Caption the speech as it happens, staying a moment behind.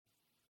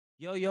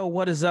Yo,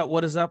 what is up?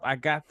 What is up? I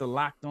got the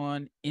Locked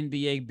On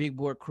NBA Big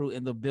Board crew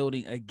in the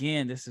building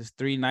again. This is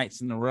 3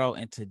 nights in a row,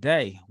 and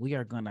today we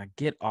are going to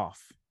get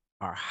off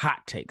our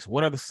hot takes.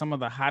 What are some of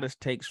the hottest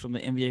takes from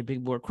the NBA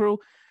Big Board crew?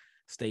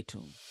 Stay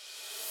tuned.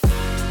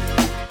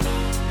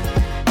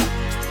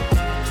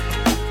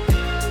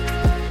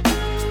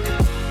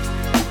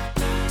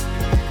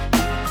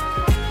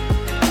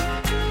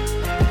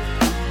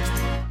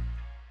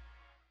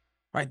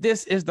 All right,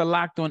 this is the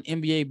Locked On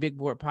NBA Big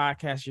Board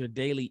podcast, your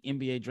daily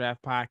NBA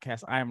draft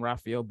podcast. I am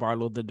Rafael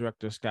Barlow, the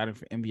director of scouting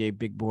for NBA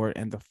Big Board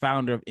and the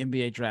founder of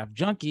NBA Draft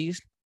Junkies.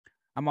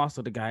 I'm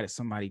also the guy that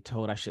somebody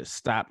told I should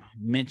stop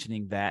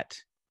mentioning that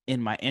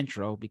in my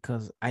intro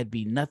because I'd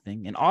be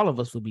nothing, and all of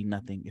us would be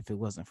nothing if it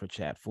wasn't for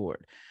Chad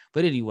Ford.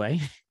 But anyway,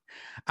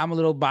 I'm a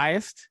little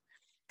biased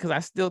because I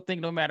still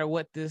think no matter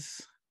what this,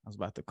 I was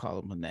about to call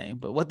him a name,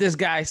 but what this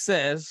guy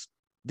says,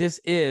 this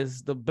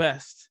is the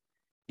best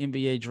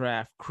NBA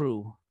draft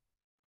crew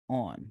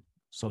on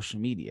social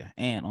media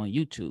and on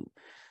YouTube.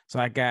 So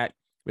I got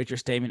Richard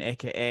Stayman,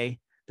 aka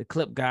the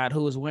Clip God,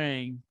 who is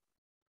wearing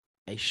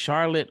a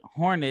Charlotte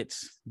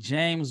Hornets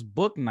James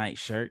Bouknight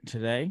shirt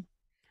today.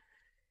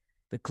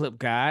 The Clip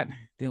God.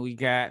 Then we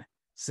got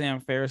Sam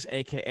Ferris,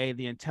 aka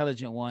the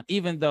Intelligent One.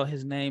 Even though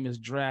his name is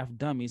Draft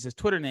Dummies, his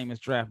Twitter name is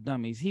Draft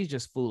Dummies, he's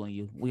just fooling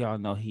you. We all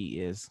know he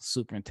is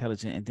super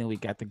intelligent. And then we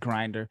got the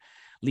grinder,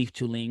 Leaf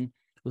Tuling,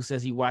 who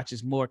says he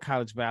watches more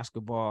college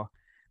basketball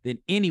than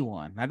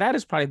anyone. Now, that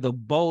is probably the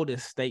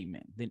boldest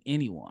statement than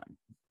anyone.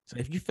 So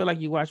if you feel like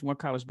you watch more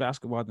college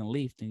basketball than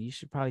Leaf, then you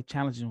should probably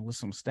challenge him with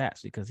some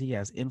stats because he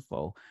has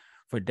info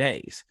for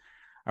days.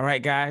 All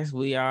right, guys,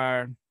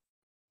 I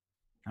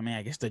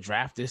guess the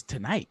draft is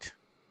tonight,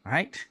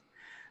 right?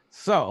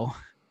 So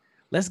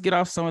let's get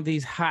off some of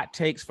these hot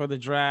takes for the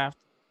draft.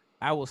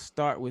 I will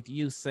start with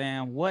you,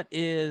 Sam. What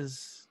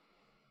is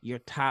your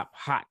top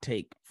hot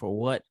take for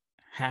what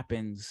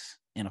happens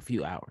in a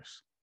few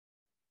hours?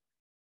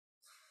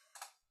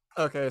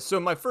 Okay, so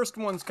my first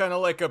one's kind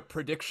of like a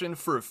prediction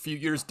for a few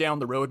years down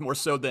the road, more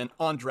so than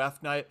on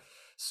draft night.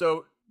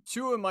 So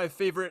two of my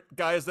favorite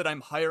guys that I'm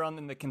higher on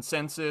than the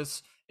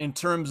consensus in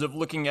terms of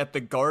looking at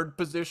the guard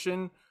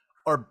position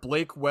are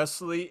Blake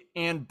Wesley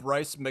and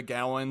Bryce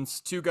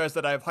McGowens, two guys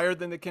that I have higher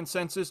than the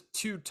consensus,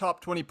 two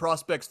top 20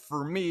 prospects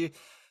for me.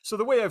 So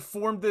the way I've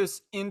formed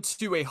this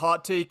into a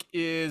hot take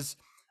is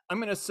I'm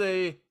going to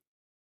say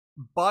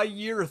by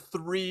year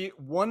 3,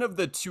 one of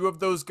the two of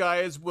those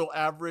guys will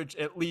average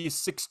at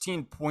least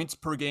 16 points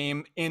per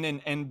game in an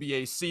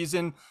NBA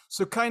season.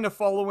 So kind of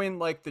following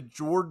like the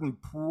Jordan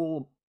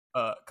Poole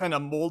kind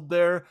of mold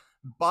there.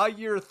 By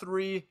year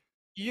 3,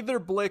 either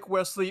Blake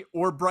Wesley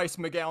or Bryce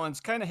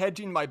McGowens, kind of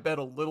hedging my bet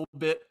a little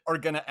bit, are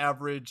going to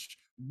average,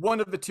 one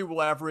of the two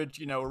will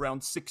average,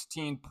 around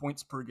 16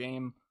 points per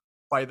game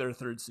by their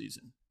third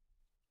season.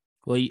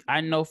 Well, I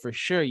know for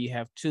sure you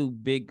have two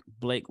big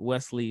Blake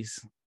Wesley's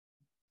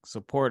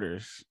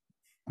supporters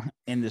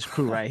in this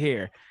crew right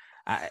here.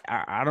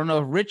 I don't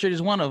know if Richard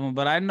is one of them,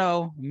 but I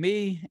know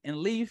me and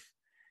Leaf,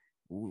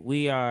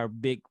 we are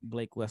big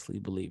Blake Wesley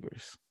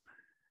believers.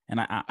 And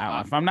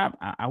if I'm not,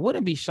 I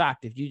wouldn't be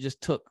shocked if you just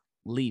took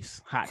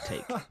Leaf's hot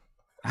take.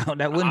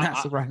 That would not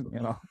surprise me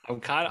at all. I'm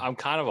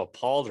kind of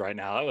appalled right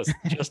now. That was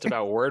just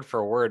about word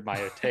for word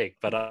my take,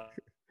 but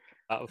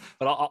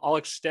I'll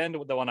extend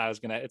the one I was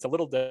gonna. It's a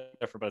little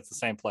different, but it's the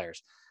same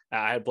players.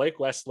 I had Blake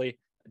Wesley,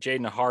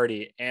 Jaden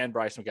Hardy, and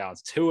Bryce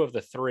McGowens. Two of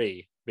the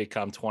three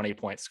become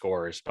 20-point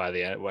scorers by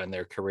the end when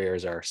their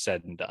careers are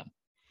said and done.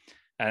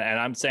 And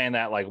I'm saying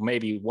that like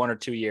maybe 1 or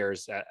 2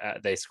 years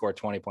they score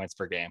 20 points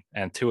per game,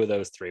 and two of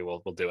those three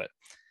will do it.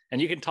 And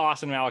you can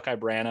toss in Malachi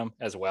Branham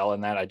as well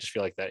in that. I just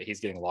feel like that he's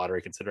getting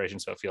lottery consideration,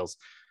 so it feels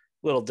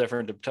a little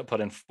different to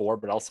put in 4.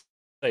 But I'll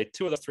say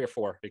 2 of those 3 or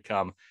 4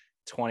 become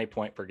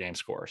 20-point per game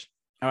scorers.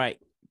 All right,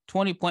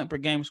 20-point per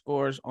game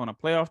scores on a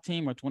playoff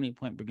team or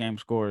 20-point per game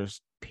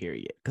scores,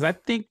 period? Because I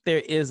think there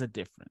is a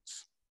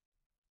difference.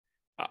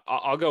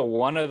 I'll go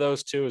one of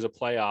those two is a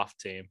playoff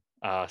team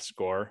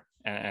score,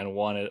 and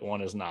one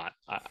is not.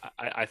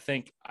 I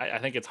think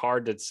it's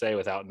hard to say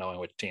without knowing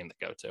which team to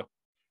go to.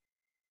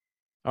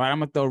 All right, I'm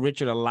gonna throw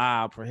Richard a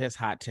lob for his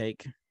hot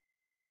take.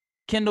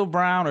 Kendall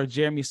Brown or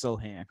Jeremy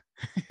Sohan?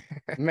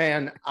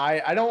 Man,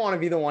 I don't want to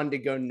be the one to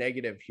go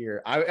negative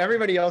here.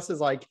 Everybody else is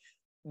like,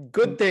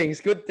 good things.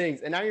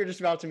 And now you're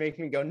just about to make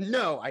me go,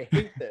 no, I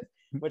hate this,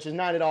 which is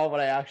not at all what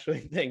I actually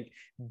think.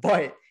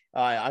 But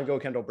I go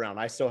Kendall Brown.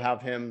 I still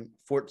have him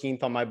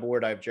 14th on my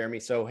board. I have Jeremy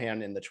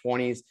Sohan in the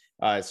 20s.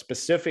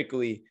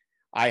 Specifically,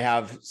 I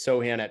have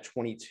Sohan at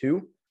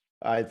 22.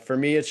 For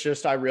me, it's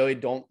just I really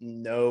don't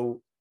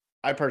know.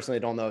 I personally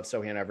don't know if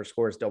Sohan ever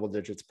scores double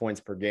digits points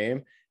per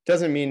game.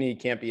 Doesn't mean he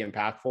can't be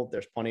impactful.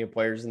 There's plenty of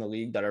players in the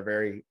league that are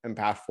very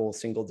impactful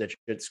single digit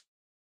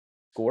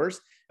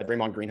scores.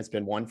 Draymond Green has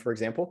been one, for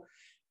example.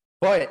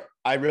 But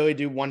I really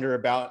do wonder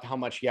about how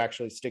much he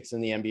actually sticks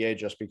in the NBA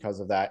just because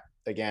of that.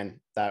 Again,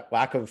 that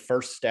lack of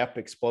first step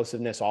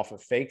explosiveness off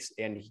of fakes,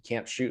 and he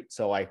can't shoot.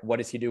 So like, what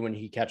does he do when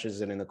he catches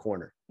it in the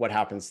corner? What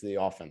happens to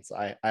the offense?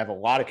 I have a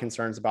lot of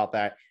concerns about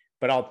that,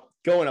 but I'll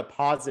go in a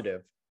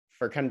positive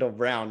for Kendall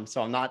Brown, so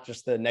I'm not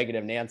just the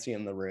negative Nancy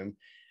in the room.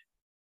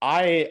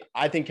 I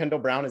think Kendall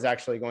Brown is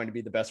actually going to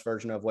be the best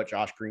version of what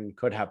Josh Green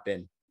could have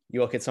been. You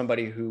look at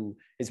somebody who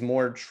is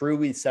more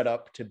truly set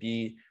up to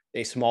be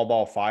a small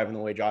ball 5 in the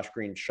way Josh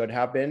Green should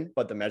have been,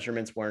 but the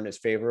measurements weren't as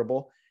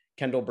favorable.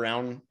 Kendall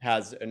Brown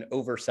has an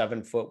over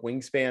 7-foot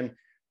wingspan,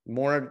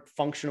 more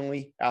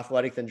functionally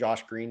athletic than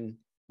Josh Green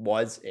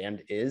was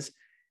and is,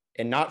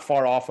 and not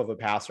far off of a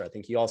passer. I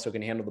think he also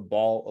can handle the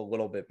ball a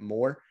little bit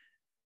more.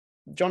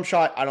 Jump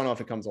shot, I don't know if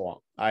it comes along.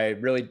 I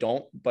really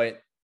don't,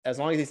 but as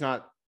long as he's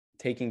not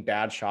taking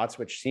bad shots,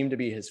 which seemed to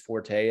be his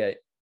forte at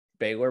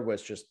Baylor,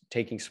 was just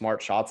taking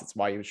smart shots. That's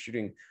why he was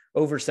shooting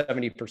over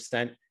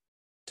 70%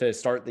 to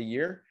start the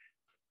year.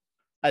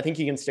 I think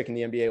he can stick in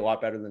the NBA a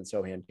lot better than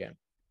Sochan can.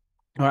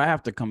 Well, I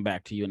have to come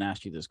back to you and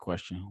ask you this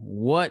question.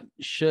 What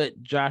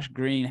should Josh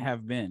Green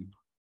have been?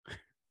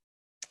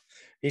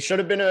 He should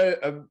have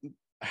been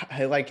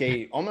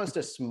almost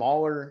a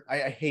smaller,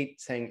 I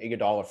hate saying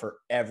Iguodala for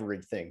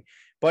everything,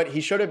 but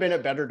he should have been a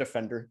better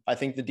defender. I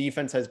think the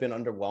defense has been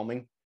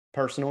underwhelming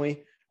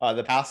personally.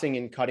 The passing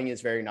and cutting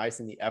is very nice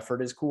and the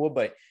effort is cool,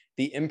 but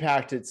the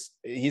impact,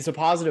 he's a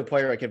positive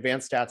player. Like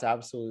advanced stats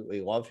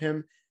absolutely love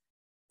him,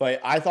 but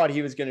I thought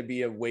he was going to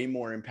be a way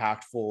more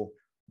impactful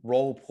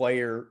role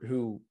player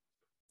who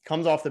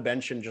comes off the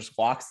bench and just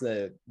locks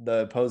the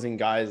opposing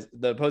guys,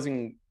 the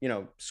opposing,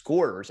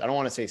 scorers. I don't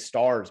want to say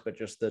stars, but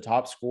just the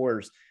top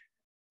scorers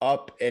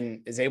up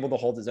and is able to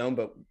hold his own.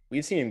 But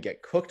we've seen him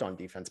get cooked on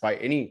defense by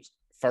any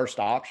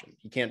first option.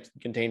 He can't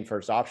contain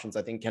first options.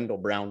 I think Kendall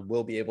Brown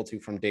will be able to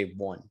from day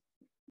one.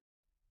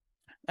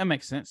 That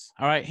makes sense.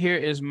 All right, here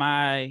is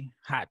my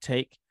hot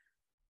take.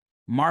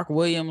 Mark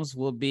Williams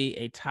will be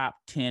a top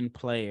 10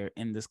 player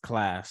in this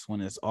class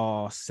when it's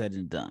all said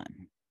and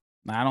done.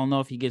 Now, I don't know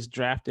if he gets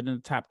drafted in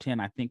the top 10.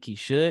 I think he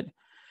should.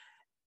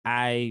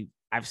 I've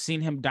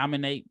seen him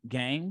dominate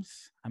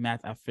games. I mean,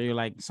 I feel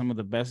like some of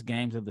the best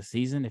games of the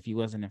season, if he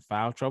wasn't in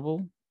foul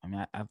trouble. I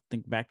mean, I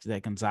think back to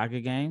that Gonzaga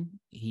game.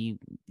 You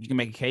can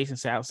make a case and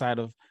say outside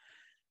of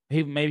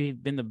he maybe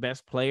been the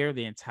best player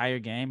the entire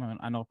game.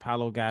 I know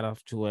Paolo got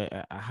off to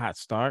a hot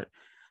start,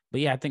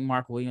 but yeah, I think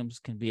Mark Williams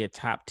can be a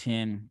top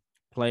 10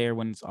 player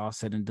when it's all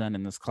said and done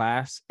in this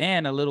class.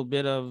 And a little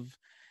bit of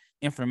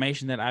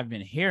information that I've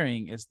been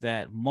hearing is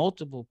that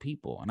multiple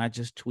people, and I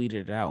just tweeted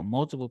it out,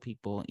 multiple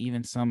people,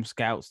 even some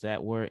scouts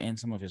that were in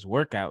some of his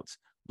workouts,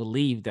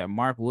 believe that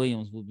Mark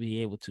Williams will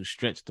be able to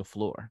stretch the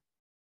floor.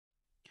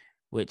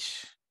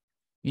 Which,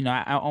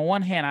 on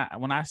one hand,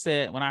 when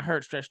I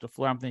heard stretch the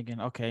floor, I'm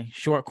thinking, okay,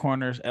 short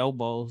corners,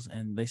 elbows,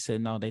 and they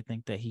said no, they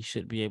think that he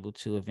should be able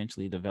to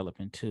eventually develop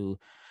into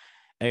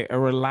a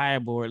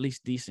reliable or at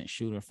least decent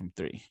shooter from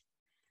 3.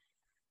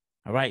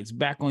 All right, it's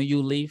back on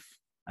you, Leaf.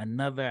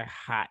 Another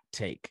hot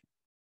take.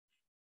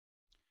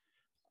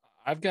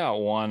 I've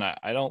got one.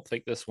 I don't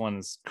think this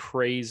one's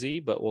crazy,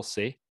 but we'll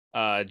see.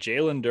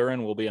 Jalen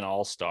Duren will be an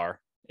all-star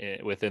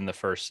within the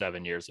first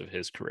 7 years of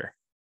his career.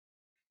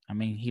 I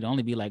mean, he'd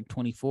only be like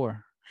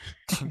 24.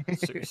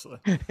 Seriously.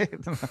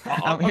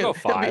 I'll go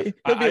 5.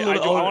 I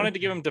wanted to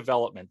give him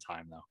development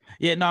time, though.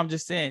 Yeah, no, I'm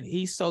just saying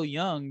he's so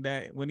young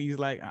that when he's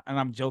like, and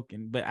I'm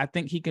joking, but I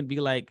think he can be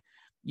like,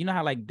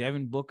 how like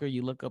Devin Booker,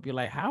 you look up, you're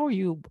like, how are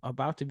you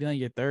about to be on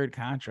your 3rd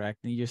contract?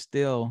 And you're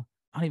still,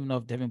 I don't even know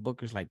if Devin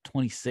Booker's like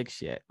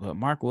 26 yet, but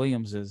Mark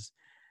Williams is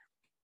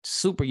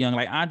super young,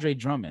 like Andre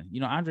Drummond.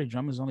 Andre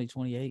Drummond's only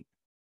 28.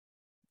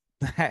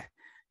 That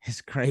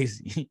is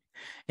crazy.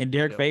 And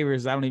Derek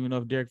Favors, I don't even know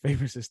if Derek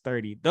Favors is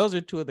 30. Those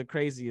are 2 of the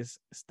craziest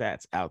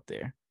stats out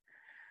there.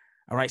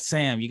 All right,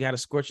 Sam, you got a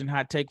scorching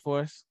hot take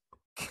for us?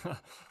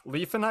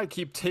 Leaf and I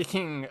keep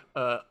taking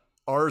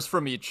ours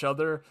from each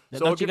other. So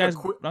don't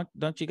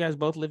you guys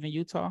both live in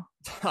Utah?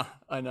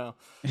 I know.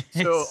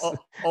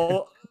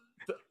 So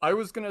I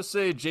was gonna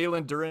say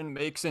Jalen Duren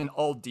makes an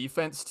all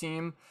defense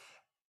team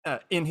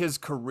in his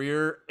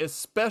career,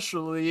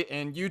 especially,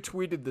 and you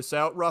tweeted this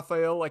out,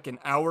 Raphael, like an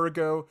hour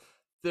ago.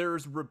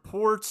 There's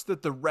reports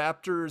that the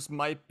Raptors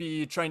might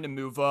be trying to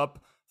move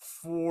up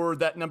for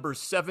that number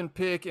 7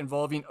 pick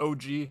involving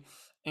OG.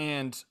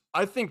 And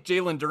I think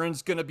Jalen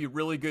Duren's going to be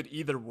really good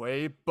either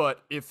way.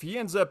 But if he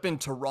ends up in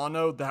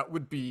Toronto, that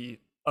would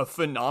be a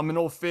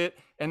phenomenal fit.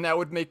 And that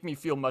would make me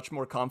feel much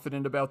more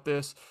confident about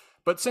this.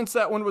 But since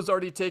that one was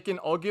already taken,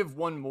 I'll give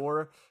one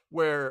more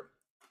where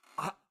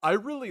I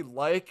really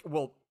like,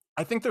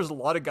 I think there's a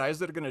lot of guys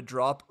that are going to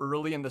drop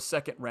early in the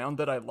 2nd round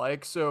that I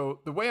like. So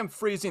the way I'm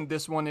phrasing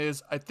this one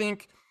is, I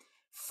think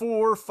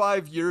 4 or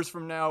 5 years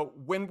from now,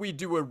 when we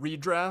do a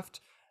redraft,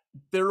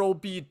 there'll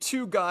be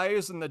 2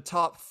 guys in the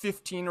top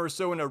 15 or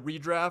so in a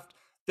redraft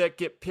that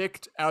get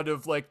picked out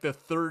of like the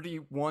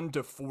 31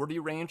 to 40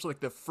 range, like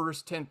the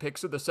first 10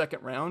 picks of the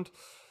 2nd round.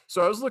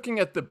 So I was looking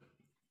at the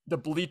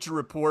Bleacher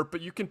Report,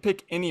 but you can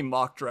pick any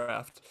mock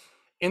draft.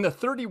 In the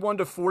 31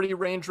 to 40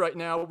 range right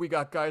now, we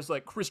got guys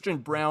like Christian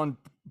Brown,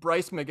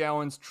 Bryce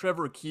McGowens,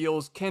 Trevor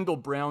Keels, Kendall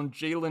Brown,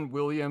 Jalen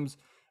Williams,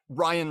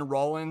 Ryan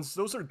Rollins.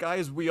 Those are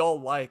guys we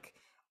all like.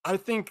 I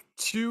think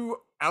 2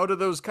 out of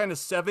those kind of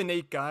 7,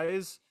 8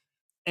 guys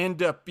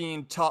end up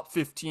being top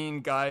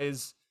 15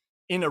 guys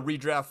in a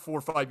redraft 4 or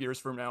 5 years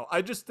from now.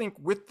 I just think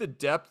with the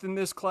depth in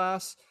this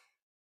class,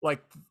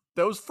 like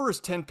those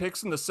first 10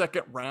 picks in the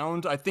second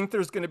round, I think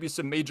there's going to be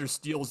some major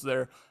steals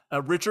there.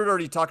 Richard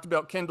already talked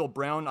about Kendall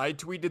Brown. I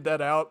tweeted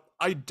that out.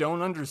 I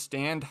don't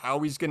understand how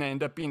he's going to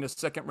end up being a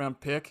second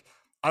round pick.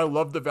 I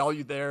love the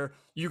value there.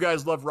 You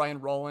guys love Ryan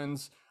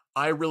Rollins.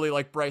 I really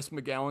like Bryce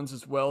McGowan's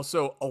as well.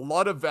 So a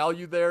lot of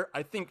value there.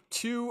 I think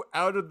 2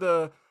 out of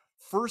the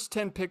first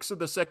 10 picks of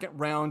the second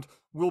round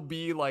will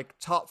be like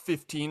top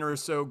 15 or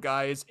so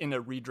guys in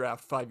a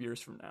redraft 5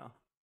 years from now.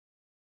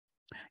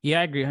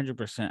 Yeah, I agree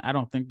 100%. I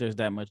don't think there's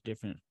that much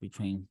difference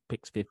between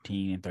picks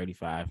 15 and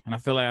 35. And I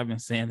feel like I've been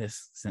saying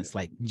this since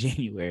like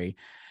January.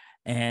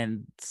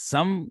 And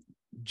some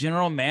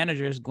general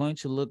manager is going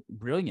to look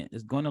brilliant.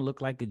 It's going to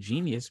look like a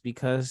genius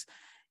because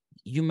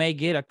you may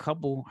get a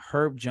couple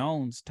Herb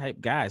Jones type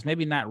guys,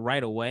 maybe not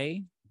right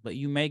away, but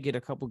you may get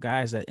a couple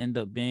guys that end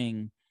up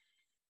being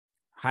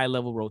high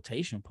level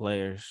rotation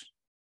players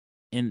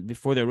in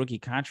before their rookie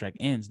contract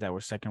ends that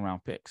were second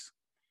round picks.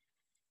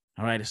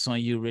 All right, it's on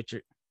you,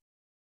 Richard.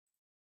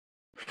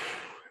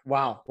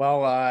 Wow.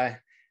 Well,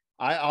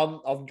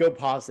 I'll go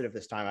positive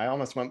this time. I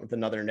almost went with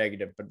another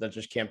negative, but that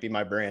just can't be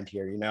my brand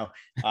here. You know,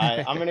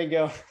 I'm gonna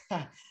go.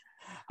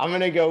 I'm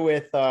gonna go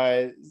with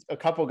a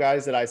couple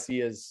guys that I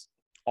see as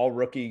all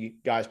rookie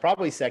guys,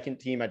 probably second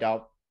team. I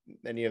doubt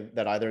any of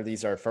that either of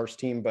these are first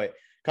team, but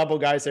a couple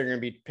guys that are going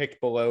to be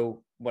picked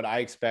below what I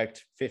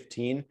expect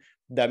 15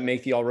 that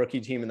make the all rookie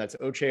team. And that's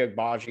Ochai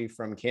Agbaji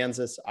from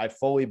Kansas. I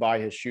fully buy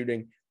his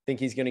shooting. Think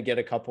he's going to get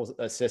a couple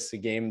assists a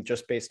game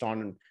just based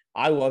on,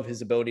 I love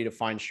his ability to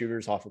find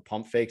shooters off of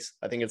pump fakes.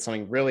 I think it's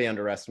something really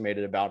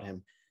underestimated about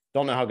him.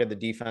 Don't know how good the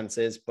defense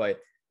is, but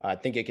I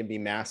think it can be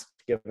masked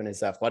given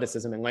his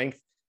athleticism and length.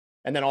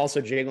 And then also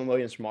Jalen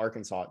Williams from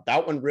Arkansas.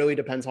 That one really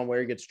depends on where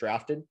he gets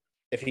drafted.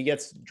 If he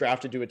gets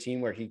drafted to a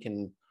team where he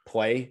can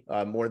play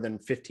more than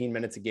 15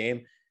 minutes a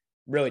game,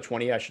 really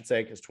 20, I should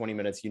say, because 20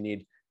 minutes you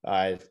need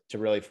to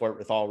really flirt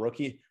with all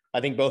rookie.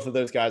 I think both of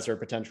those guys are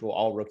potential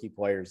all rookie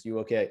players. You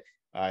look at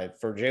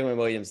for Jalen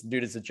Williams,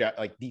 dude is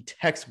like the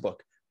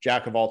textbook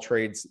jack of all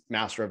trades,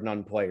 master of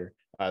none player.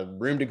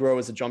 Room to grow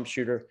as a jump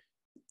shooter.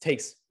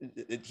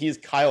 He's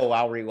Kyle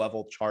Lowry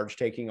level charge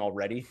taking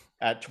already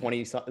at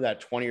 20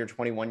 or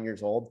 21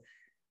 years old.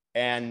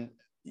 And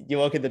you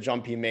look at the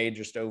jump he made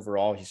just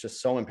overall, he's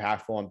just so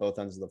impactful on both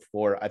ends of the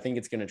floor. I think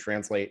it's going to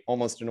translate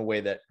almost in a way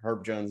that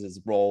Herb Jones's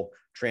role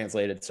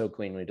translated so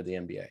cleanly to the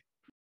NBA.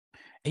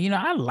 And, you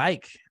know, I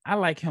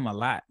like him a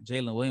lot,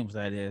 Jalen Williams,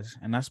 that is.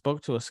 And I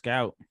spoke to a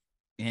scout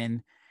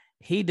and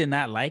he did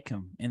not like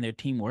him in their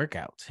team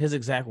workouts. His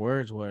exact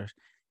words were,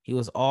 he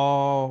was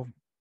all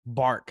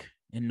bark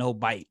and no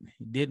bite.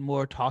 He did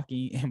more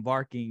talking and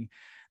barking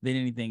than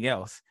anything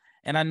else.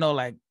 And I know,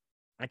 like,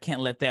 I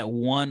can't let that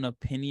one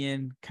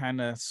opinion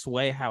kind of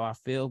sway how I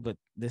feel, but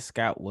this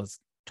scout was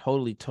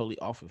totally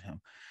off of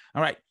him.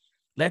 All right,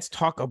 let's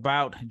talk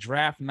about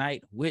draft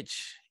night,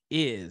 which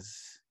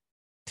is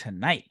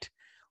tonight.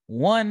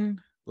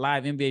 One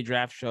live NBA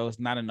draft show is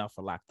not enough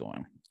for Locked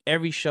On.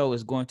 Every show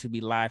is going to be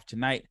live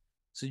tonight.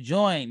 So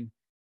join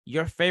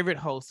your favorite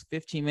hosts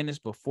 15 minutes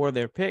before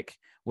their pick,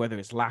 whether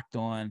it's Locked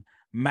On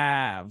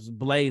Mavs,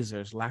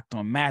 Blazers, Locked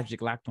On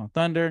Magic, Locked On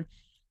Thunder.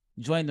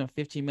 Join them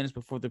 15 minutes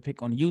before the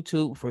pick on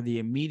YouTube for the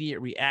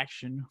immediate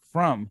reaction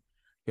from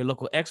your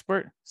local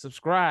expert.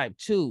 Subscribe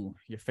to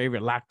your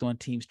favorite Locked On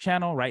Teams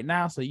channel right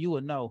now so you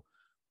will know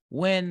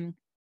when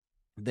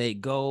they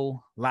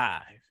go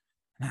live.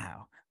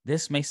 Now,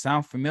 this may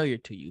sound familiar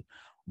to you.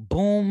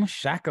 Boom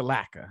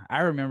shakalaka. I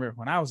remember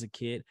when I was a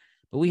kid,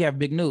 but we have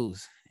big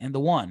news. And the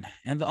one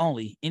and the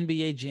only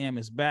NBA Jam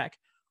is back.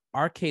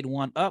 Arcade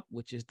 1-Up,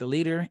 which is the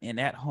leader in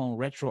at-home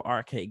retro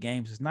arcade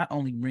games, is not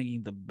only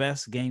bringing the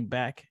best game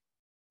back,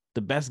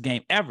 the best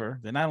game ever.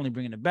 They're not only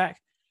bringing it back,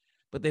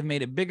 but they've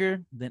made it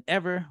bigger than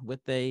ever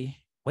with a,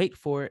 wait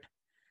for it,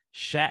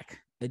 Shaq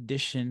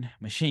Edition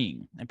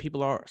machine. And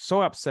people are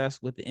so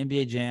obsessed with the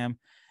NBA Jam.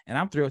 And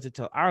I'm thrilled to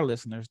tell our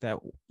listeners that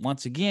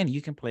once again,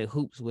 you can play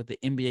hoops with the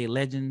NBA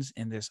legends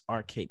in this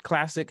arcade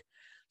classic.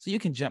 So you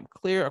can jump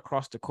clear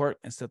across the court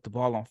and set the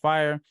ball on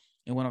fire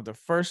in one of the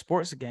first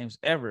sports games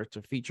ever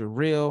to feature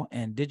real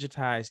and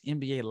digitized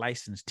NBA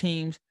licensed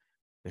teams.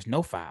 There's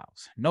no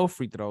fouls, no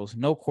free throws,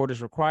 no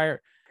quarters required.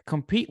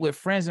 Compete with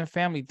friends and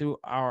family through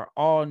our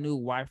all-new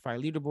Wi-Fi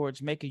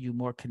leaderboards, making you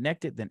more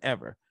connected than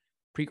ever.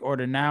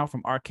 Pre-order now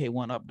from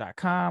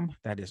arcade1up.com.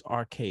 That is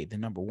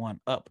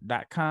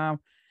arcade1up.com.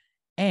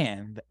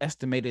 And the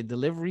estimated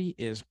delivery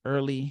is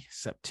early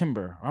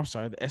September.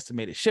 The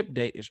estimated ship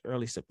date is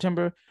early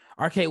September.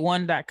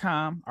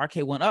 Arcade1.com,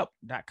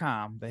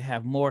 arcade1up.com. They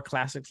have more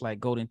classics like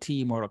Golden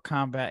Tee, Mortal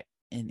Kombat,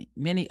 and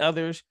many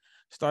others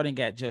starting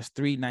at just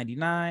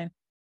 $3.99.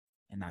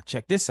 And now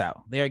check this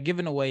out. They are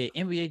giving away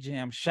an NBA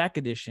Jam Shaq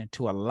Edition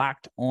to a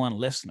Locked On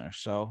listener.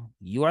 So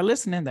you are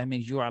listening. That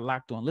means you are a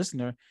Locked On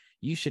listener.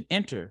 You should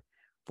enter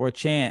for a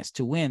chance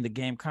to win the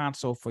game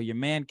console for your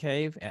man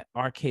cave at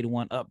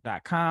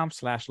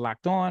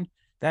arcade1up.com/locked-on.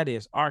 That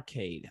is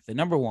arcade,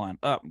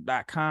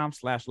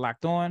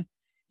 up.com/locked-on.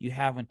 You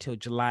have until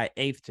July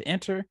 8th to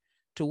enter.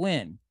 to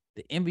win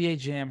the NBA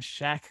Jam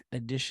Shaq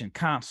Edition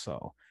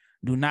console.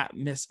 Do not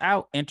miss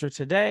out. Enter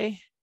today.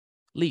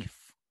 Leaf,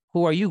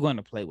 who are you going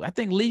to play with? I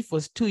think Leaf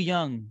was too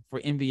young for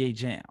NBA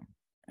Jam.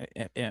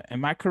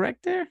 Am I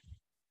correct there?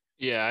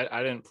 Yeah,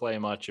 I didn't play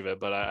much of it,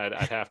 but I'd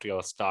have to go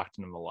with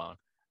Stockton and Malone.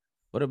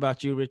 What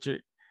about you,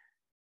 Richard?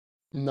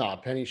 Nah,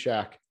 Penny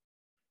Shaq.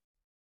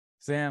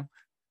 Sam?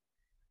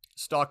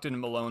 Stockton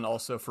and Malone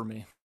also for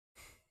me.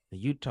 The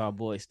Utah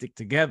boys stick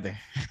together.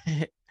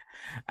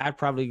 I'd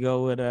probably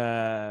go with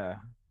I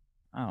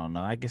don't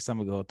know. I guess I'm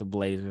gonna go with the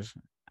Blazers.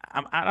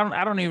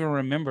 I don't even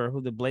remember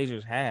who the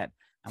Blazers had.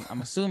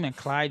 I'm assuming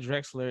Clyde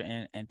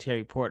Drexler and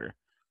Terry Porter.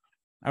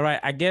 All right,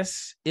 I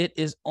guess it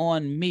is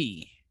on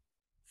me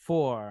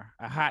for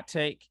a hot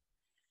take.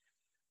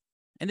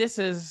 And this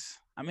is,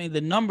 I mean,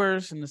 the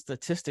numbers and the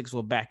statistics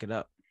will back it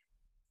up.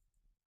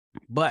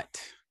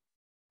 But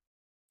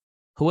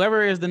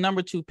whoever is the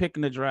number 2 pick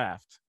in the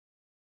draft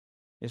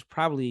is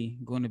probably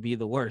going to be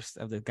the worst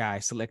of the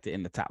guys selected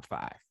in the top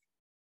 5.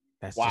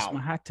 That's just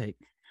my hot take.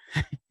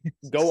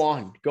 Go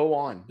on.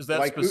 Is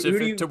that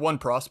specific to one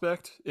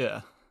prospect?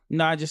 Yeah.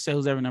 No, I just say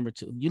who's ever number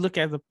 2. You look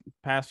at the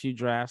past few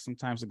drafts,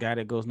 sometimes the guy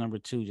that goes number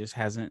 2 just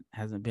hasn't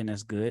been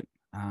as good.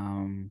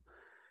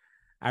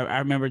 I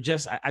remember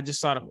I just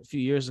saw it a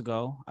few years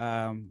ago.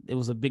 It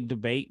was a big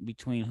debate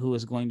between who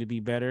is going to be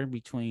better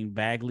between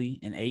Bagley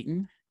and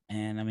Ayton.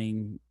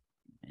 And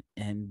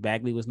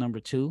Bagley was number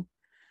 2.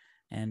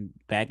 And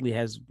Bagley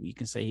you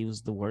can say he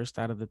was the worst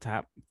out of the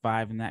top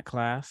 5 in that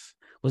class.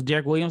 Was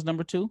Derek Williams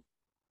number 2?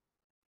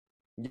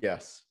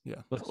 Yes.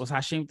 Yeah. Was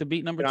Hasheem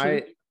Thabeet number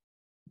 2?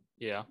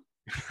 Yeah.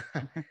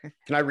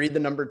 Can I read the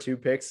number 2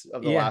 picks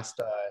of the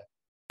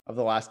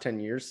last 10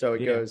 years? So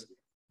it goes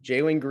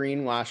Jalen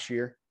Green last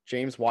year,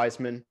 James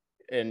Wiseman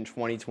in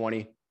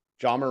 2020,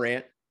 John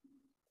Morant.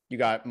 You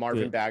got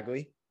Marvin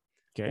Bagley,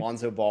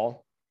 Lonzo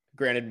Ball.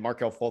 Granted,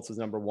 Markelle Fultz was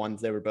number 1.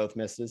 They were both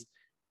misses.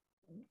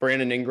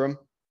 Brandon Ingram.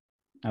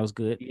 That was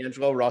good.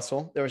 D'Angelo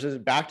Russell. There was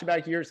just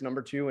back-to-back years,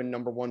 number 2 and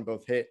number 1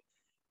 both hit.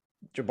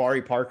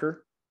 Jabari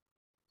Parker,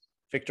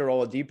 Victor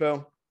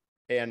Oladipo,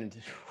 and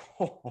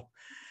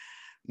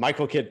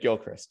Michael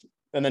Kidd-Gilchrist,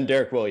 and then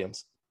Derek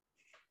Williams.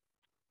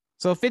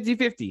 So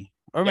 50-50,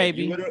 or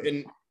maybe.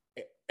 And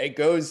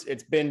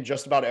it's been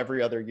just about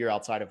every other year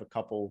outside of a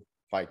couple,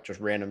 like just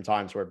random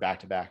times where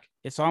back-to-back.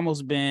 It's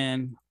almost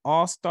been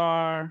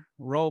all-star,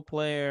 role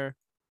player,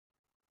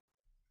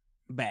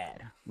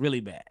 bad,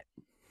 really bad.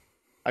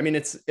 I mean,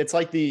 it's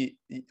like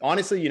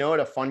honestly, you know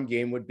what a fun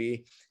game would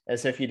be?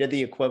 As if you did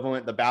the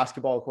equivalent, the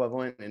basketball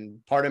equivalent,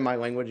 and pardon my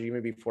language,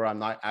 even before I'm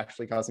not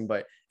actually cussing,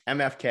 but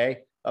MFK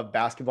of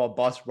basketball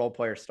bust role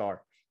player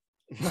star.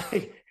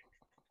 Like,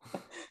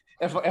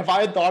 if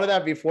I had thought of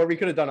that before, we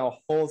could have done a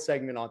whole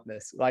segment on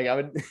this. Like I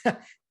would.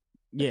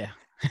 Yeah.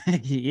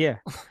 Yeah.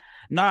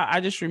 No, I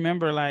just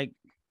remember I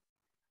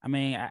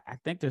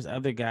think there's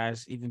other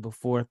guys even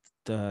before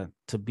to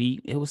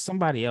beat. It was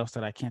somebody else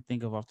that I can't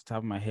think of off the top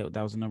of my head.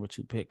 That was the number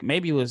 2 pick.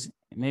 Maybe it was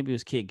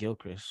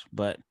Kidd-Gilchrist,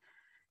 but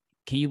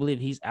can you believe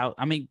he's out?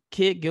 I mean,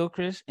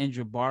 Kidd-Gilchrist and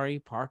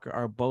Jabari Parker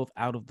are both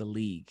out of the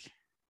league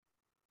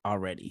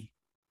already.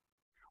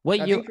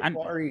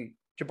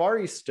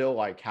 Jabari's still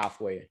like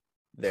halfway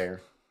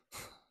there.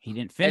 He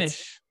didn't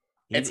finish.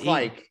 He's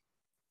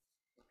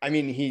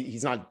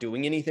not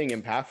doing anything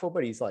impactful,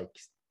 but he's like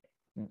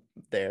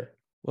there.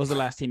 What was the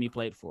last team he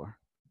played for?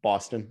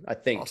 Boston, I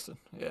think. Boston,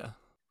 yeah.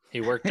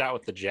 He worked out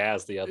with the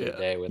Jazz the other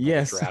day with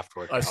draft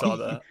work. I saw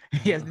that.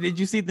 Yes. Did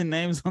you see the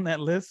names on that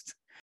list?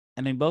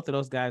 And then both of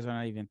those guys are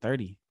not even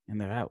 30 and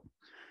they're out.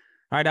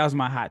 All right, that was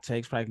my hot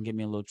takes. Probably can get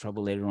me in a little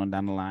trouble later on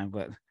down the line,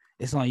 but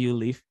it's on you,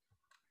 Leaf.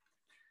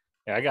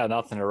 Yeah, I got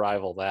nothing to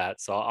rival that.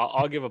 So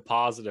I'll give a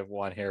positive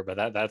one here, but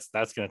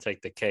that's going to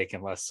take the cake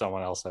unless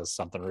someone else has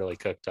something really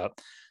cooked up.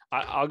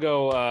 I'll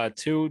go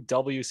 2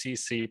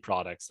 WCC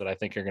products that I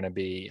think are going to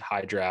be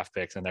high draft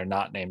picks, and they're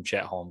not named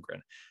Chet Holmgren.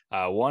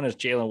 One is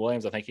Jalen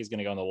Williams. I think he's going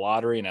to go in the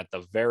lottery, and at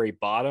the very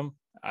bottom,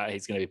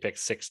 he's going to be picked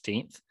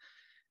 16th.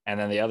 And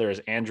then the other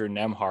is Andrew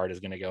Nembhard is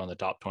going to go in the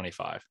top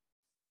 25.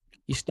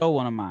 You stole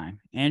one of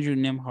mine. Andrew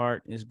Nembhard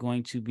is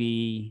going to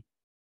be,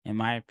 in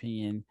my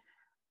opinion,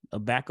 a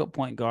backup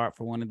point guard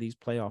for one of these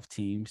playoff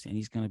teams, and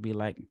he's going to be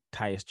like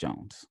Tyus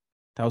Jones.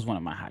 That was one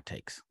of my hot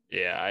takes.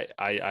 Yeah,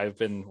 I've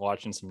been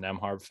watching some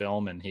Nembhard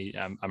film, and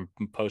I'm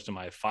posting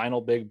my final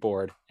big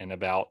board in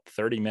about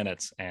 30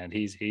 minutes, and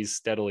he's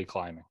steadily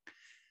climbing.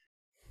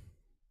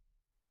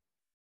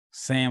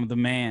 Sam, the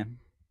man.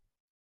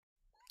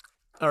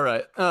 All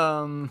right.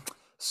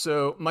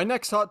 So my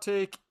next hot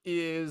take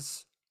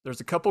is there's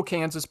a couple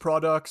Kansas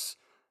products.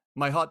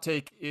 My hot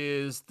take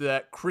is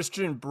that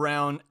Christian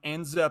Braun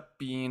ends up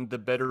being the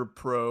better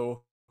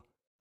pro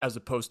as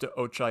opposed to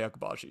Ochai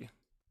Agbaji.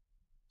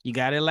 You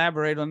got to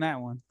elaborate on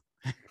that one.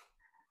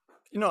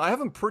 I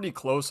have him pretty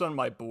close on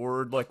my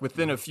board, like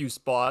within a few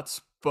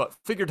spots, but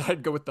figured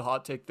I'd go with the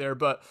hot take there.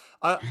 But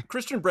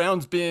Christian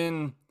Braun's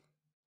been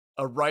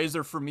a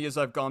riser for me as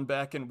I've gone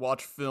back and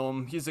watched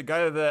film. He's a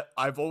guy that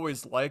I've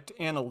always liked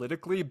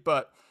analytically,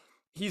 but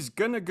he's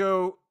going to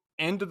go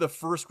end of the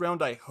first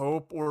round, I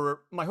hope,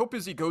 or my hope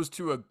is he goes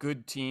to a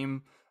good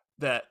team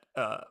that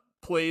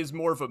plays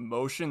more of a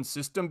motion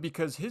system,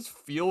 because his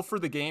feel for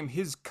the game,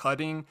 his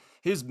cutting,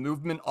 his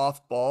movement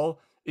off ball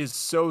is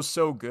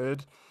so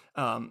good.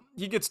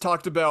 He gets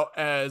talked about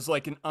as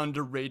like an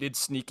underrated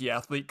sneaky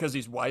athlete because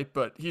he's white,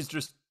 but he's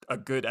just a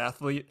good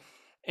athlete.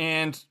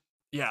 And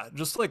yeah,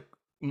 just like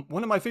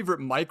one of my favorite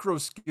micro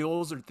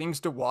skills or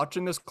things to watch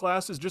in this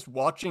class is just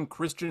watching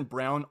Christian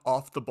Braun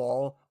off the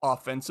ball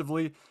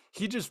offensively.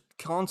 He just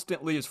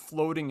constantly is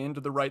floating into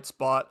the right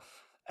spot.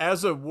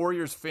 As a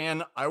Warriors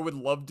fan, I would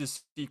love to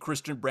see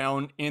Christian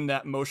Braun in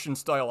that motion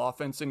style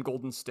offense in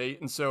Golden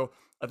State. And so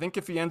I think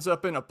if he ends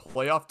up in a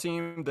playoff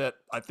team, that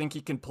I think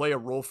he can play a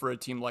role for a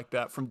team like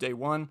that from day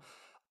one.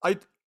 I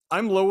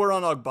I'm lower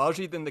on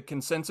Agbaji than the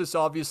consensus,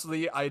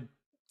 obviously. I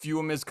view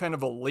him as kind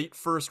of a late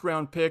first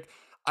round pick.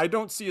 I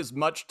don't see as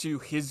much to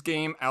his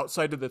game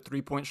outside of the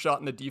 3-point shot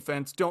in the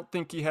defense. Don't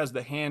think he has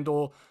the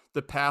handle,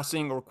 the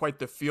passing, or quite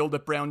the feel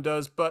that Brown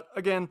does. But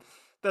again,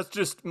 that's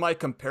just my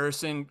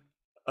comparison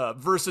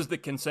versus the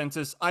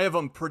consensus. I have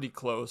them pretty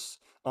close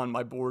on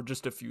my board,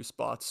 just a few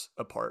spots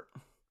apart.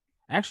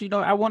 Actually, no,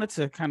 I wanted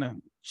to kind of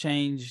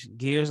change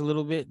gears a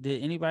little bit.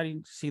 Did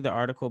anybody see the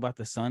article about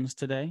the Suns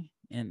today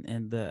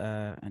in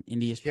the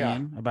in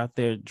ESPN about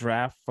their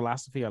draft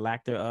philosophy or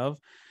lack thereof?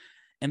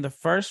 And the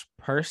first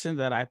person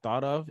that I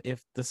thought of,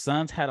 if the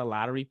Suns had a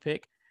lottery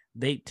pick,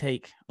 they'd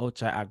take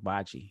Ochai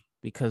Agbaji,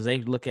 because they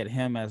look at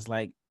him as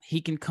like,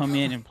 he can come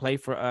in and play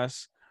for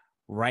us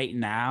right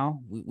now.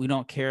 We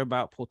don't care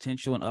about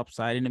potential and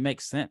upside. And it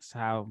makes sense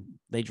how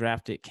they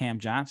drafted Cam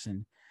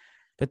Johnson.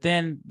 But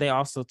then they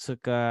also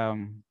took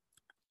Jalen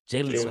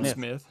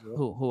Smith,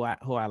 who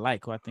I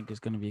like, who I think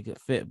is going to be a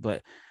good fit.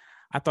 But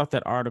I thought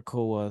that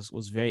article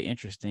was very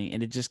interesting,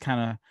 and it just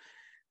kind of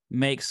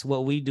makes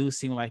what we do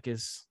seem like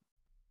is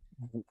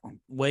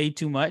way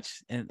too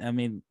much. And I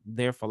mean,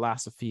 their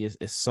philosophy is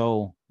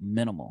so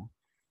minimal.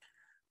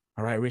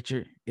 All right,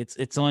 Richard,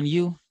 it's on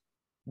you.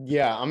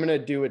 Yeah, I'm gonna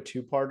do a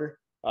two-parter.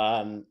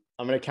 I'm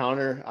gonna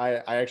counter. I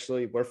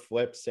actually, we're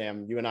flipped,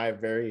 Sam. You and I have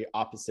very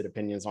opposite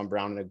opinions on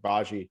Brown and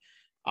Agbaji.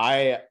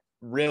 I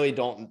really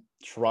don't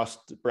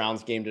trust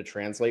Brown's game to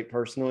translate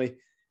personally.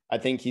 I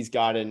think he's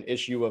got an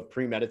issue of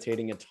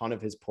premeditating a ton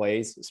of his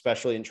plays,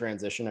 especially in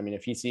transition. I mean,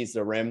 if he sees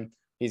the rim,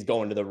 he's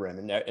going to the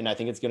rim. And I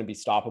think it's going to be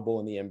stoppable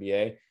in the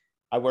NBA.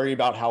 I worry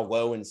about how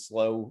low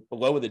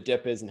the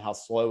dip is and how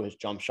slow his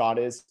jump shot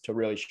is to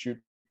really shoot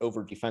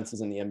over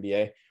defenses in the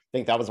NBA. I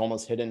think that was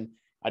almost hidden.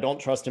 I don't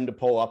trust him to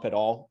pull up at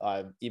all.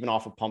 Even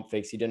off of pump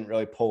fakes, he didn't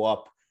really pull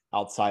up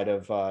outside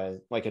of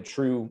like a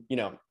true,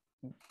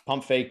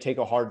 pump fake, take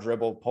a hard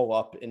dribble, pull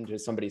up into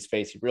somebody's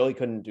face. He really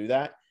couldn't do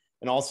that.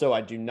 And also, I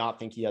do not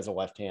think he has a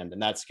left hand,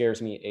 and that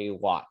scares me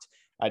a lot.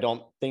 I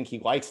don't think he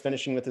likes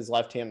finishing with his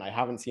left hand. I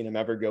haven't seen him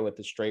ever go with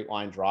the straight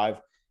line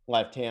drive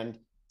left hand.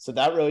 So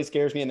that really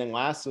scares me. And then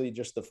lastly,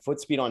 just the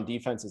foot speed on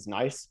defense is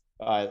nice.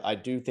 I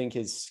do think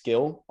his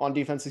skill on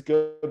defense is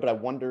good, but I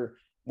wonder,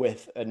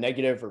 with a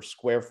negative or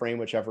square frame,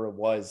 whichever it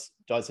was,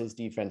 does his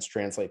defense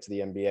translate to the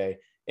NBA?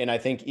 And I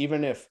think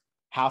even if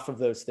half of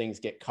those things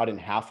get cut in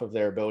half of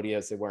their ability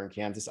as they were in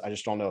Kansas, I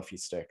just don't know if he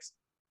sticks.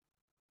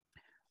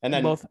 And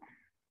then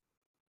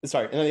and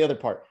then the other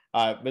part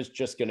was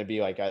just going to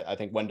be like, I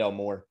think Wendell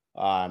Moore,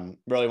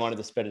 really wanted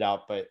to spit it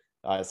out, but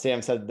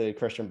Sam said the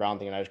Christian Braun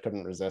thing and I just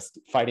couldn't resist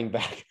fighting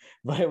back.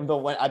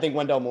 But I think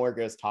Wendell Moore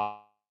goes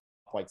top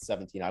like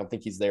 17. I don't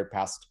think he's there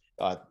past,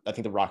 I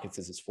think the Rockets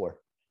is his floor.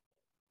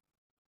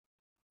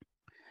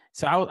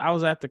 So I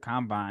was at the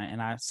combine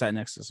and I sat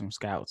next to some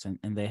scouts, and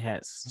they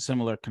had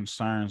similar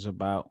concerns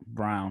about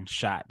Brown's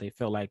shot. They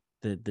felt like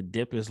the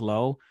dip is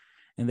low,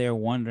 and they're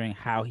wondering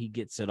how he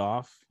gets it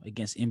off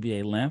against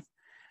NBA length.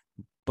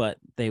 But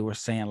they were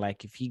saying,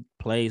 like, if he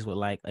plays with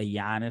like a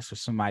Giannis or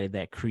somebody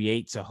that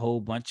creates a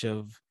whole bunch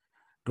of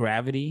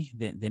gravity,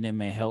 then it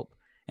may help.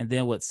 And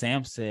then what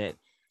Sam said,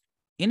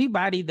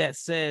 anybody that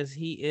says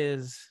he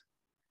is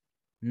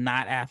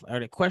not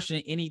athletic, or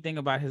question anything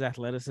about his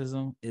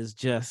athleticism, is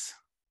just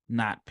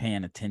not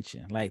paying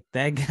attention. Like,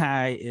 that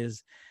guy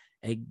is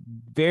a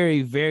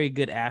very, very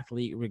good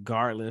athlete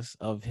regardless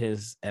of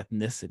his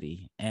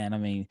ethnicity. And I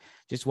mean,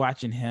 just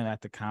watching him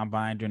at the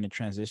combine during the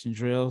transition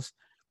drills,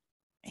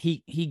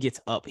 he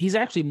gets up. He's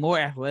actually more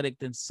athletic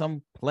than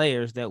some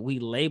players that we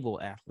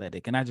label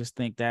athletic. And I just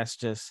think that's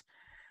just,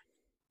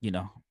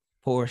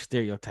 poor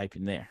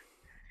stereotyping there.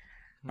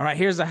 All right,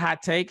 here's a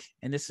hot take,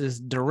 and this is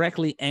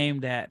directly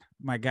aimed at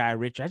my guy,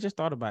 Rich. I just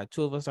thought about it.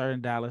 2 of us are in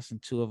Dallas, and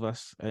 2 of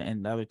us,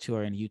 and the other 2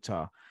 are in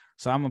Utah.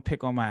 So I'm going to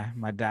pick on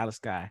my Dallas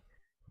guy.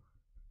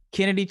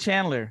 Kennedy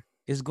Chandler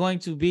is going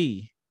to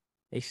be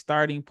a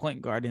starting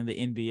point guard in the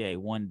NBA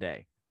one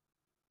day.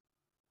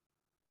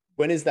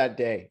 When is that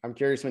day? I'm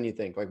curious when you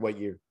think, like what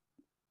year?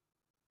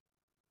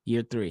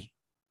 Year 3.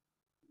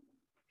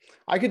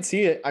 I could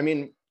see it. I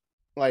mean,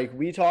 like,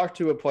 we talked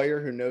to a player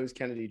who knows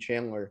Kennedy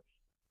Chandler,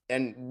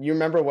 and you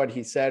remember what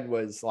he said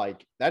was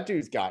like, that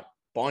dude's got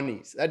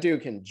bunnies. That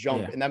dude can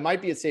jump, and that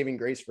might be a saving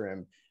grace for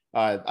him.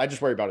 I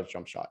just worry about his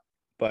jump shot,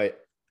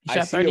 but he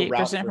shot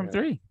 38% from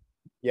 3.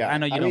 Yeah. I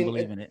know you don't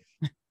believe in it.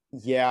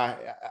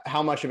 Yeah.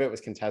 How much of it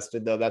was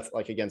contested though? That's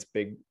like against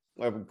big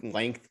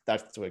length.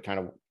 That's what kind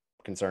of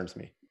concerns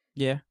me.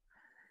 Yeah.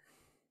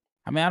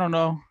 I mean, I don't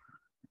know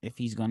if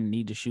he's going to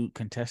need to shoot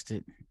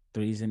contested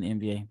threes in the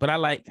NBA, but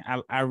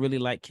I really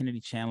like Kennedy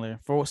Chandler.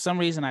 For some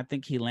reason, I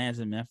think he lands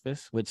in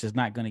Memphis, which is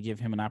not going to give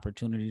him an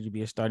opportunity to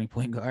be a starting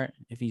point guard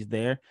if he's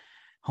there.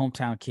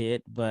 Hometown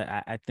kid, but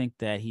I think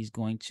that he's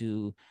going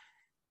to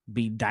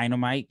be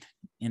dynamite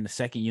in the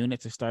second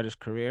unit to start his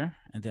career.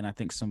 And then I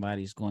think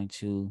he's going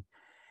to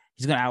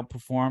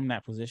outperform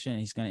that position. And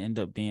he's going to end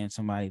up being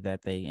somebody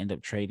that they end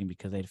up trading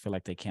because they feel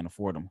like they can't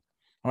afford him.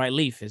 All right,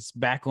 Leaf, it's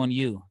back on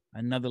you.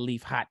 Another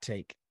Leaf hot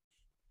take.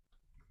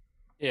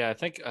 Yeah, I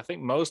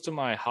think most of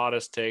my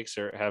hottest takes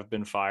have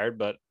been fired,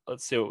 but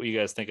let's see what you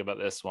guys think about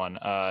this one.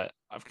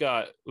 I've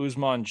got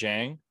Ousmane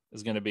Dieng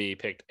is going to be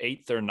picked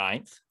 8th or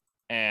 9th.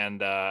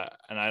 And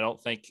I don't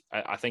think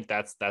I think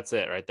that's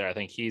it right there. I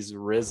think he's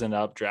risen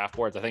up draft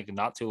boards. I think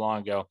not too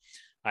long ago,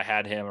 I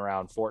had him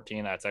around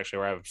 14. That's actually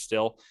where I'm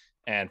still.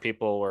 And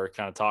people were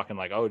kind of talking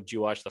like, "Oh, did you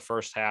watch the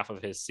first half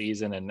of his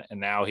season?" And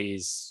now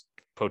he's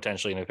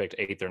potentially going to be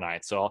picked 8th or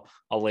 9th. So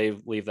I'll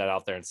leave that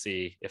out there and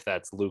see if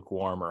that's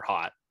lukewarm or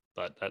hot.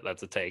 But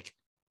that's a take.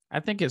 I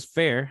think it's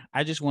fair.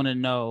 I just want to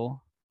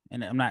know,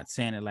 and I'm not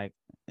saying it like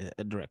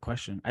a direct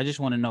question. I just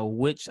want to know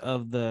which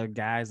of the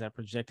guys that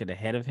projected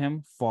ahead of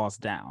him falls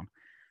down.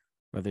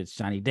 Whether it's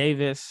Johnny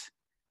Davis,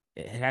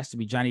 it has to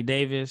be Johnny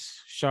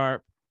Davis,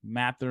 Sharp,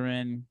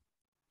 Mathurin,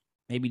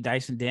 maybe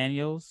Dyson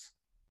Daniels.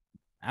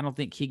 I don't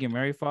think Keegan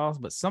Murray falls,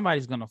 but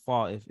somebody's going to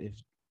fall if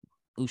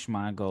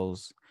Ousmane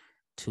goes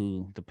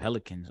to the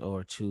Pelicans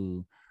or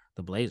to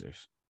the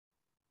Blazers.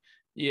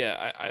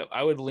 Yeah,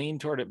 I would lean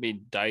toward it be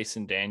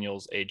Dyson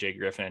Daniels, AJ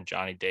Griffin, and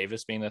Johnny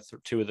Davis being the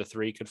two of the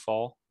three could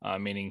fall,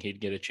 meaning he'd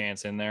get a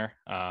chance in there.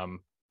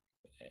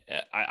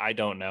 I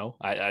don't know.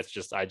 I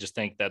just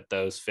think that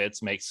those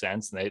fits make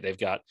sense, and they've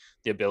got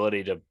the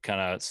ability to kind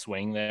of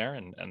swing there,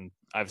 and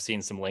I've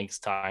seen some links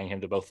tying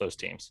him to both those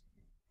teams.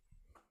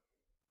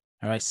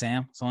 All right,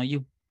 Sam, it's on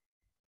you.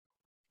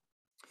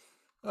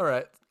 All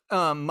right.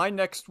 My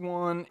next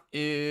one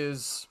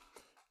is,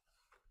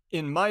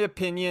 in my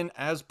opinion,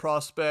 as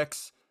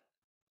prospects,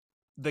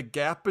 the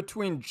gap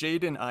between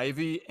Jaden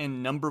Ivey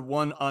and number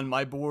 1 on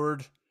my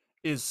board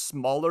is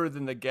smaller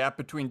than the gap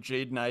between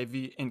Jaden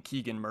Ivey and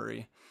Keegan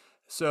Murray.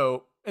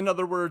 So, in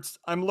other words,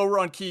 I'm lower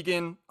on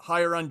Keegan,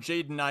 higher on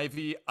Jaden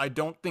Ivey. I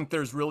don't think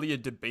there's really a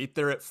debate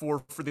there at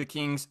 4 for the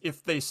Kings.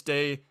 If they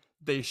stay,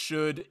 they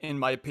should, in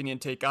my opinion,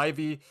 take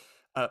Ivey.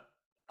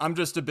 I'm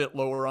just a bit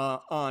lower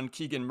on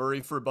Keegan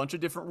Murray for a bunch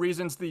of different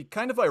reasons. The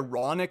kind of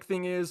ironic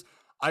thing is,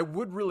 I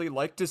would really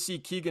like to see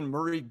Keegan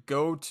Murray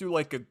go to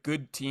like a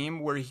good team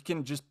where he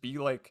can just be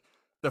like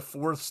the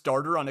 4th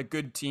starter on a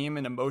good team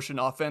in a motion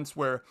offense,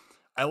 where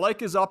I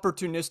like his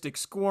opportunistic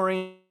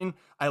scoring.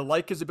 I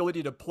like his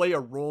ability to play a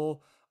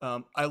role.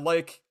 I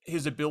like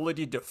his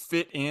ability to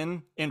fit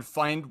in and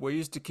find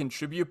ways to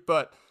contribute.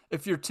 But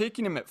if you're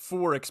taking him at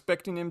 4,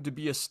 expecting him to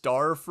be a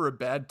star for a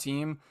bad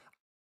team,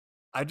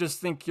 I just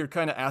think you're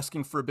kind of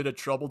asking for a bit of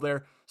trouble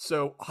there.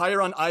 So higher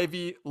on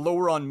Ivey,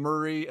 lower on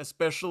Murray,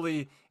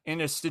 especially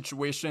in a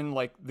situation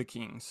like the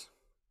Kings.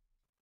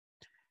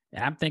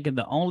 And I'm thinking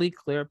the only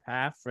clear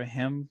path for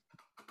him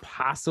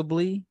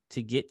possibly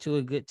to get to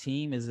a good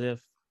team is if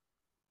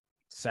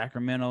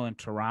Sacramento and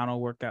Toronto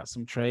work out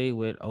some trade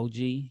with OG.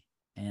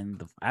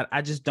 And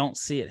I just don't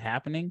see it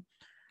happening.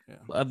 Yeah.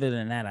 Other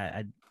than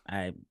that,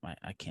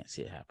 I can't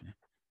see it happening.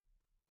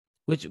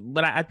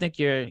 But I think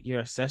your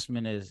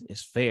assessment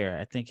is fair.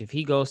 I think if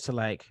he goes to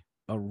like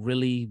a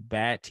really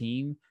bad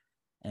team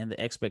and the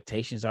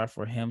expectations are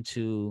for him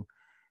to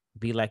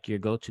be like your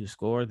go-to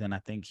scorer, then I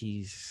think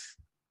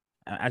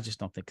I just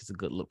don't think it's a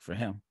good look for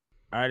him.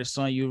 All right, it's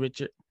on you,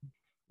 Richard.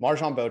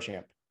 MarJon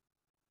Beauchamp.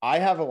 I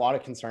have a lot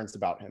of concerns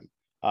about him.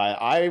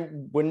 I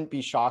wouldn't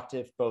be shocked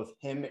if both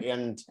him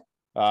and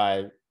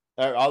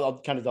I'll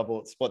kind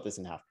of split this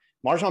in half.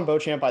 MarJon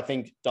Beauchamp, I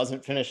think,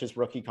 doesn't finish his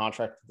rookie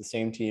contract with the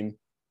same team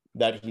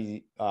that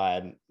he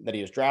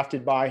was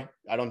drafted by.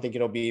 I don't think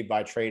it'll be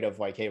by trade of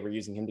like, hey, we're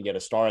using him to get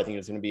a star. I think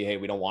it's going to be, hey,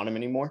 we don't want him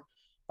anymore.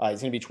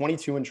 He's going to be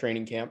 22 in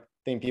training camp.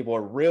 I think people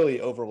are really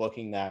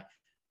overlooking that.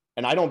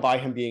 And I don't buy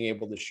him being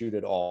able to shoot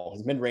at all.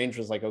 His mid-range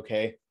was like,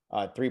 okay.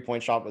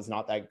 3-point shot was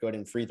not that good,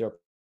 and free throw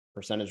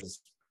percentage was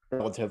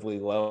relatively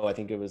low. I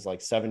think it was like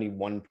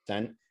 71%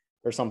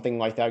 or something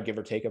like that, give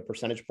or take a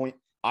percentage point.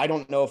 I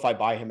don't know if I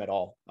buy him at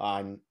all.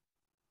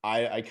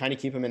 I kind of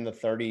keep him in the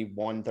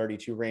 31,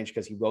 32 range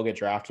because he will get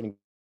drafted and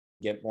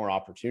get more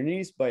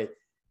opportunities. But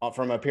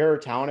from a pure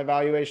talent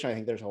evaluation, I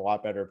think there's a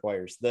lot better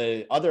players.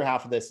 The other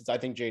half of this is I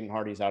think Jaden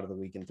Hardy's out of the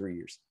league in 3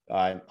 years.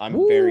 I'm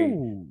very,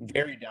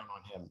 very down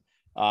on him.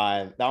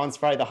 That one's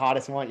probably the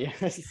hottest one.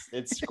 Yes,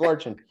 it's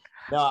scorching.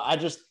 No,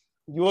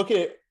 you look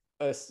at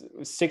a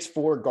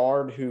 6'4"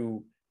 guard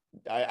who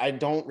I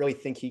don't really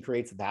think he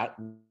creates that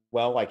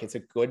well. Like, it's a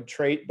good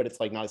trait, but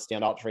it's like not a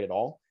standout trait at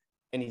all.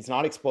 And he's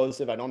not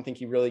explosive. I don't think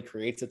he really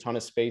creates a ton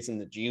of space in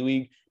the G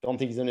League. Don't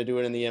think he's going to do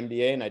it in the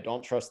NBA. And I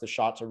don't trust the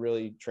shot to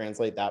really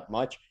translate that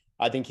much.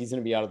 I think he's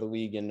going to be out of the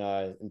league in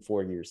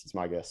 4 years. Is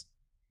my guess.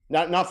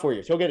 Not 4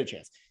 years. He'll get a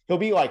chance. He'll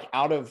be like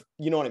out of,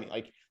 you know what I mean?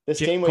 Like the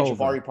same way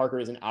Jabari Parker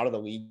isn't out of the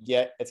league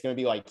yet. It's going to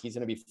be like he's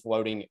going to be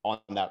floating on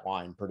that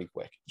line pretty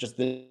quick. Just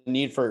the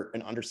need for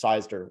an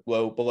undersized or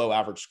below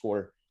average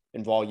scorer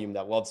in volume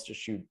that loves to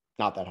shoot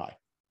not that high.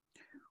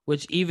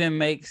 Which even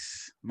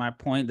makes my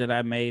point that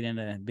I made in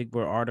a Big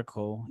Board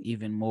article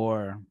even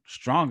more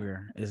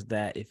stronger, is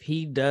that if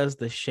he does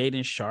the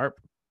Shaedon Sharpe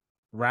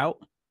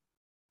route,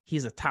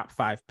 he's a top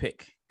 5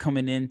 pick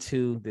coming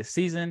into this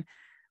season,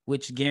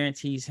 which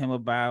guarantees him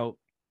about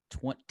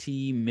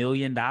 $20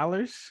 million.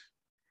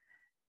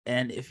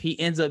 And if he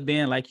ends up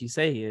being like you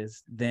say he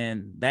is,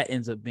 then that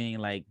ends up being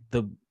like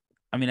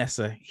that's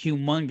a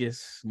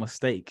humongous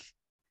mistake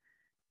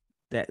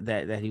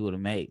that he would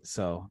have made.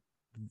 So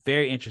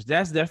very interesting.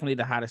 That's definitely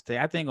the hottest take.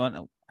 I think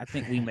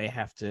we may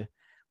have to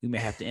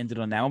end it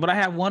on that one. But I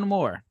have one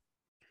more.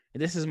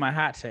 And this is my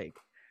hot take.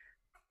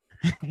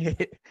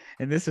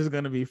 And this is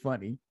going to be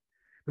funny.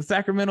 The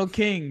Sacramento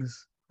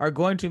Kings are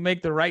going to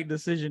make the right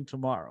decision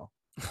tomorrow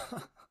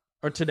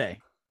or today.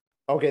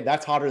 Okay,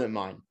 that's hotter than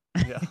mine.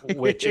 Yeah.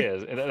 Which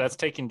is that's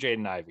taking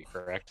Jaden Ivey,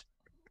 correct?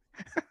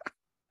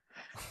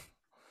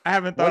 I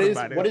haven't thought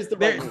about it. What is the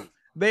right move?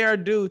 They are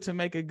due to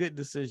make a good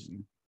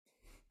decision.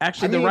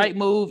 Actually, the right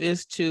move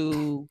is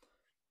to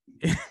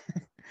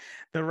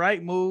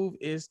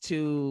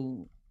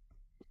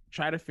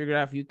try to figure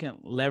out if you can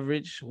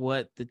leverage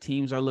what the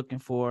teams are looking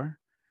for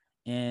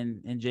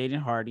in Jaden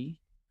Hardy.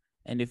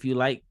 And if you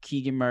like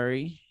Keegan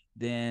Murray,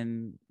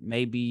 then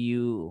maybe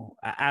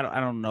I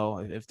don't know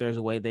if there's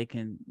a way they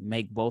can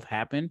make both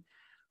happen.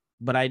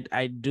 But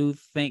I do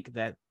think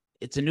that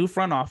it's a new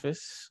front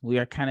office. We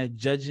are kind of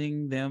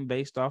judging them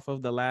based off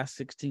of the last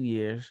 16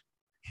 years.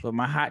 But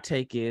my hot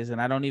take is,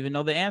 and I don't even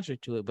know the answer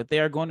to it, but they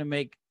are going to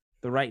make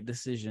the right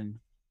decision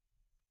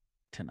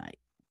tonight.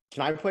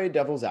 Can I play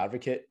devil's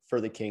advocate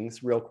for the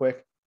Kings real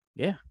quick?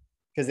 Yeah.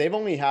 Because they've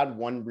only had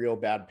one real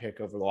bad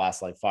pick over the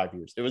last 5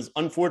 years. It was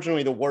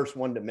unfortunately the worst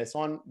one to miss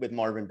on with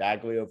Marvin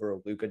Bagley over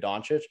Luka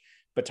Doncic.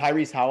 But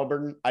Tyrese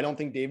Halliburton, I don't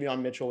think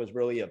Davion Mitchell was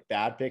really a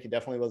bad pick. It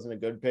definitely wasn't a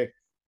good pick.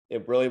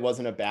 It really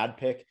wasn't a bad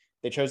pick.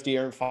 They chose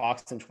De'Aaron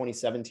Fox in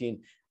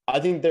 2017. I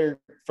think they're,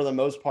 for the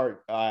most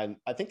part, I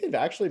think they've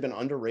actually been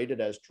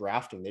underrated as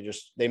drafting.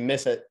 They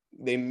miss it.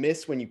 They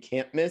miss when you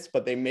can't miss,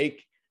 but they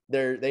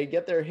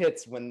get their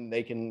hits when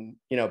they can,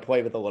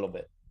 play with a little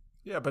bit.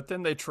 Yeah, but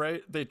then they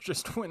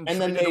just went and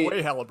traded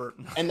away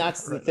Halliburton. And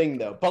that's the thing,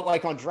 though. But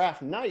on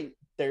draft night,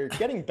 they're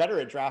getting better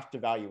at draft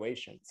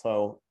evaluation.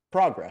 So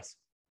progress.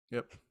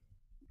 Yep.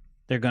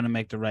 They're going to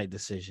make the right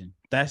decision.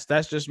 That's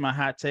just my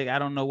hot take. I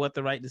don't know what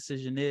the right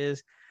decision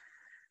is.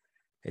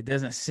 It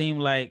doesn't seem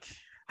like,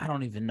 I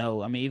don't even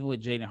know. I mean, even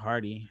with Jaden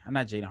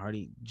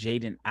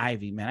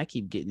Ivey, man, I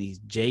keep getting these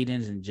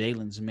Jadens and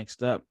Jalen's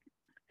mixed up.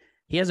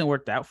 He hasn't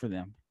worked out for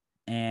them.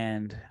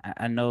 And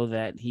I know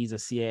that he's a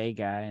CAA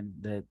guy, and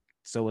that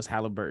so is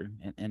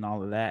Halliburton and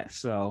all of that.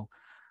 So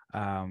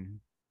I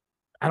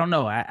don't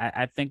know.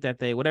 I think that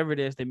whatever it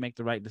is, they make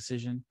the right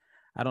decision.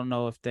 I don't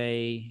know if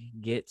they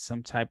get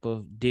some type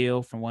of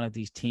deal from one of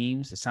these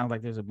teams. It sounds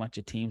like there's a bunch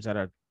of teams that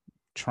are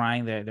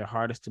trying their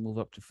hardest to move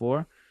up to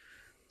 4.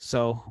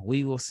 So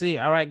we will see.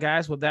 All right,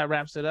 guys. Well, that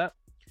wraps it up.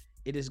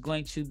 It is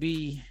going to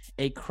be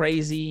a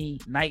crazy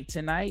night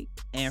tonight.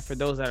 And for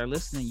those that are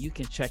listening, you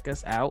can check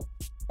us out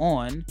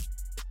on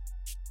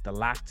the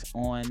Locked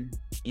On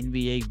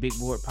NBA Big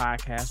Board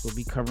podcast. We'll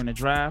be covering the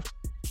draft.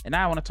 And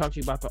now I want to talk to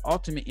you about the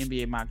Ultimate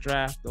NBA Mock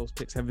Draft. Those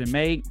picks have been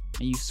made.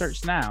 And you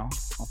search now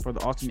for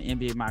the Ultimate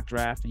NBA Mock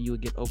Draft, and you will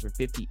get over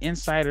 50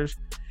 insiders,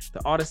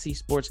 the Odyssey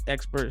Sports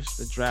experts,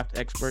 the draft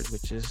experts,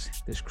 which is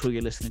this crew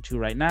you're listening to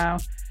right now.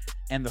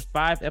 And the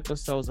 5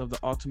 episodes of the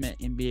Ultimate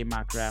NBA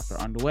Mock Draft are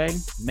underway.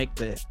 Make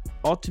the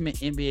Ultimate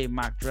NBA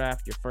Mock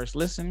Draft your first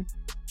listen.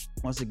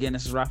 Once again,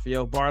 this is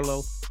Rafael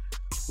Barlow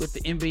with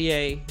the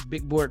NBA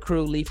Big Board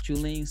crew, Leaf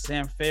Julene,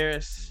 Sam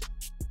Ferris,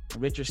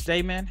 and Richard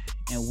Stayman,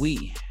 and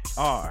we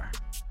are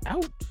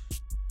out.